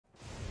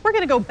We're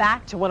going to go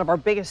back to one of our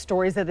biggest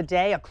stories of the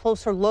day, a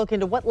closer look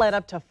into what led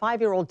up to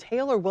 5-year-old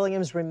Taylor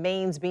Williams'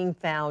 remains being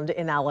found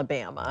in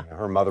Alabama.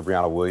 Her mother,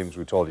 Brianna Williams,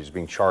 we told you, is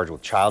being charged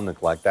with child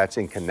neglect. That's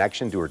in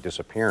connection to her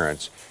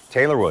disappearance.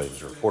 Taylor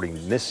Williams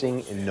reporting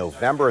missing in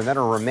November, and then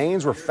her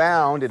remains were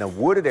found in a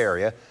wooded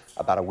area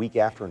about a week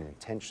after an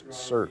intense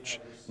search.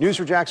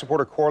 News4JAX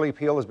reporter Corley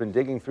Peel has been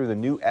digging through the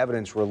new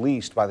evidence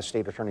released by the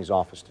state attorney's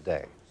office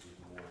today.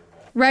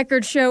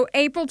 Records show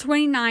April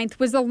 29th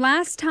was the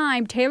last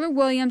time Taylor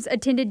Williams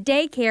attended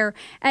daycare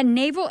at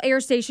Naval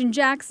Air Station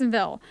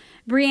Jacksonville.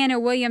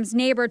 Brianna Williams'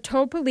 neighbor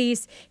told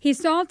police he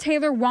saw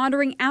Taylor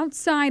wandering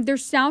outside their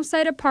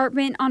Southside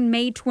apartment on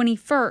May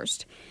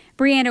 21st.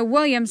 Brianna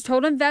Williams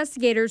told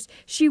investigators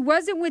she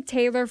wasn't with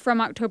Taylor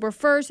from October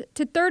 1st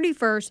to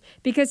 31st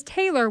because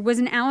Taylor was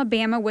in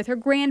Alabama with her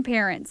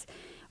grandparents.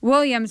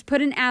 Williams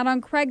put an ad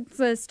on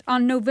Craigslist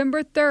on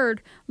November 3rd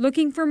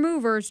looking for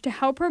movers to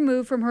help her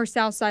move from her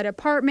Southside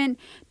apartment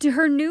to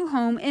her new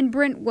home in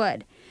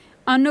Brentwood.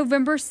 On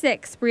November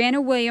 6th,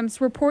 Brianna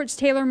Williams reports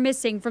Taylor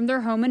missing from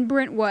their home in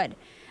Brentwood.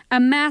 A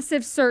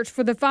massive search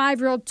for the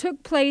 5-year-old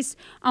took place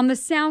on the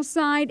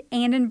Southside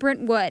and in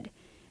Brentwood.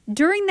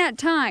 During that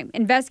time,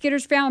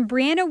 investigators found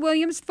Brianna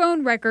Williams'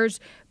 phone records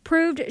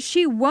proved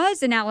she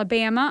was in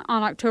Alabama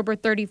on October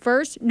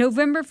 31st,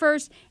 November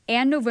 1st,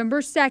 and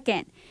November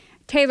 2nd.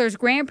 Taylor's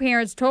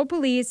grandparents told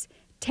police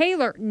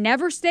Taylor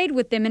never stayed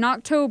with them in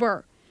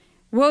October.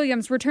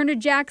 Williams returned to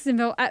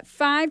Jacksonville at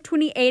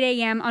 5:28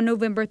 a.m. on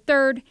November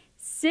 3rd,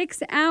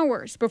 6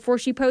 hours before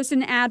she posted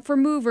an ad for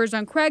movers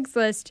on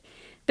Craigslist.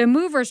 The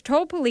movers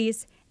told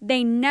police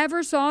they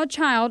never saw a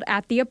child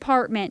at the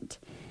apartment.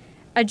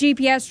 A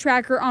GPS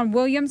tracker on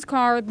Williams'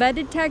 car led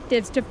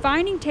detectives to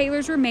finding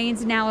Taylor's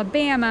remains in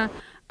Alabama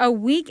a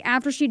week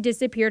after she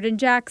disappeared in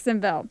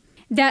Jacksonville.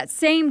 That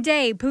same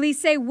day, police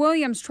say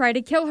Williams tried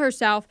to kill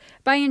herself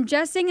by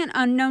ingesting an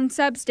unknown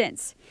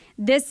substance.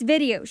 This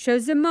video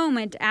shows the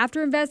moment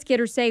after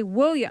investigators say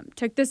William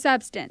took the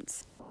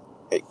substance.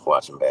 I hate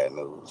watching bad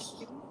news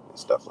and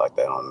stuff like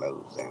that on the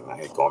news, and I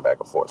hate going back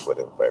and forth with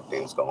it where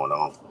everything's going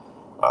on.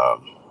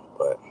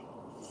 But,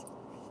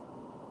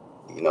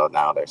 you know,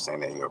 now they're saying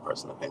that you're a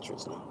person of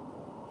interest now.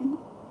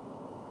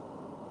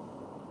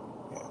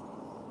 Yeah.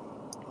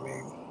 I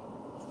mean,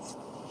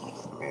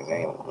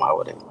 why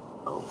would it?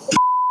 Oh,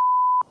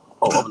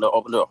 open the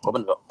door,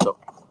 open the door.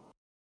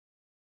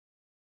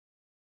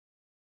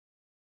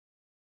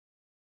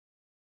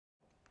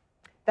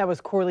 That was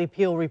Corley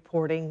Peel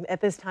reporting. At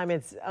this time,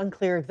 it's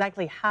unclear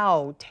exactly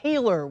how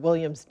Taylor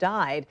Williams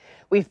died.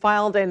 We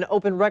filed an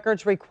open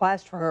records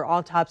request for her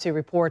autopsy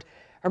report.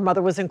 Her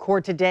mother was in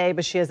court today,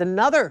 but she has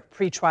another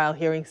pretrial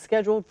hearing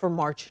scheduled for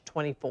March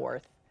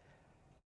 24th.